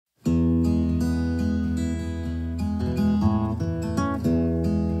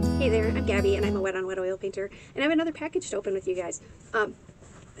I'm Gabby, and I'm a wet on wet oil painter, and I have another package to open with you guys. I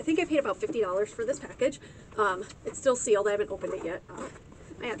think I paid about $50 for this package. It's still sealed. I haven't opened it yet.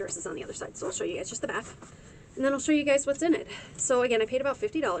 My address is on the other side, so I'll show you guys just the back, and then I'll show you guys what's in it. So again, I paid about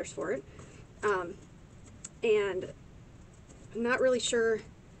 $50 for it, and I'm not really sure.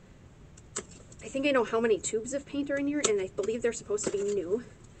 I think I know how many tubes of paint are in here, and I believe they're supposed to be new.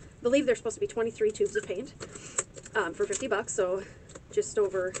 I believe they're supposed to be 23 tubes of paint for 50 bucks, so just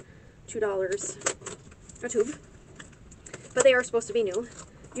over $2 a tube. But they are supposed to be new.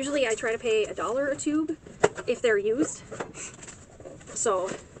 Usually I try to pay $1 a tube if they're used. So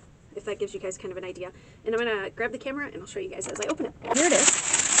if that gives you guys kind of an idea. And I'm going to grab the camera and I'll show you guys as I open it. Here it is.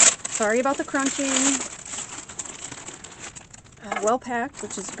 Sorry about the crunching. Well packed,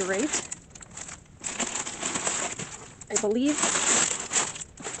 which is great. I believe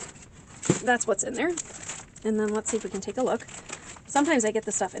that's what's in there. And then let's see if we can take a look. Sometimes I get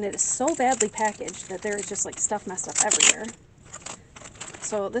this stuff and it is so badly packaged that there is just like stuff messed up everywhere.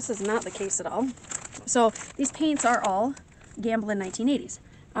 So this is not the case at all. So these paints are all Gamblin 1980s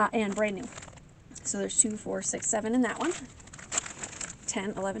and brand new. So there's 2, 4, 6, 7 in that one.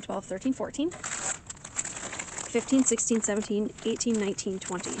 10, 11, 12, 13, 14. 15, 16, 17, 18, 19,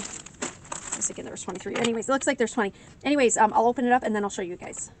 20. I was thinking there was 23. Anyways, it looks like there's 20. Anyways, I'll open it up and then I'll show you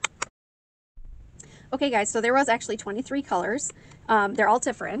guys. Okay guys, so there was actually 23 colors. They're all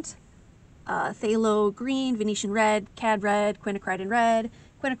different. Phthalo green, Venetian red, cad red, quinacridone red,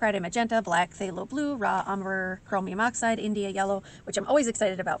 quinacridone magenta, black, phthalo blue, raw umber, chromium oxide, India yellow, which I'm always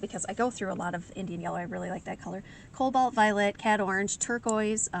excited about because I go through a lot of Indian yellow. I really like that color. Cobalt violet, cad orange,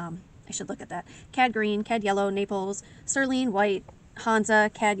 turquoise, I should look at that, cad green, cad yellow, Naples, sterling white,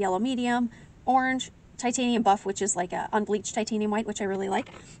 Hansa, cad yellow medium, orange, titanium buff, which is like a unbleached titanium white, which I really like,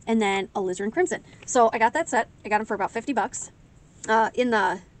 and then alizarin crimson. So I got that set. I got them for about 50 bucks. In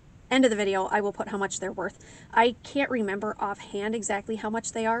the end of the video, I will put how much they're worth. I can't remember offhand exactly how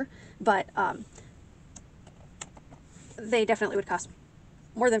much they are, but they definitely would cost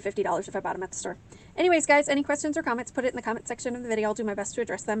more than $50 if I bought them at the store. Anyways, guys, any questions or comments, put it in the comment section of the video. I'll do my best to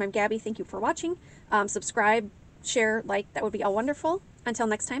address them. I'm Gabby. Thank you for watching. Subscribe, share, like. That would be all wonderful. Until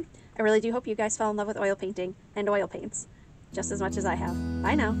next time, I really do hope you guys fall in love with oil painting and oil paints just as much as I have.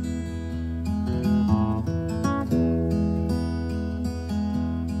 Bye now.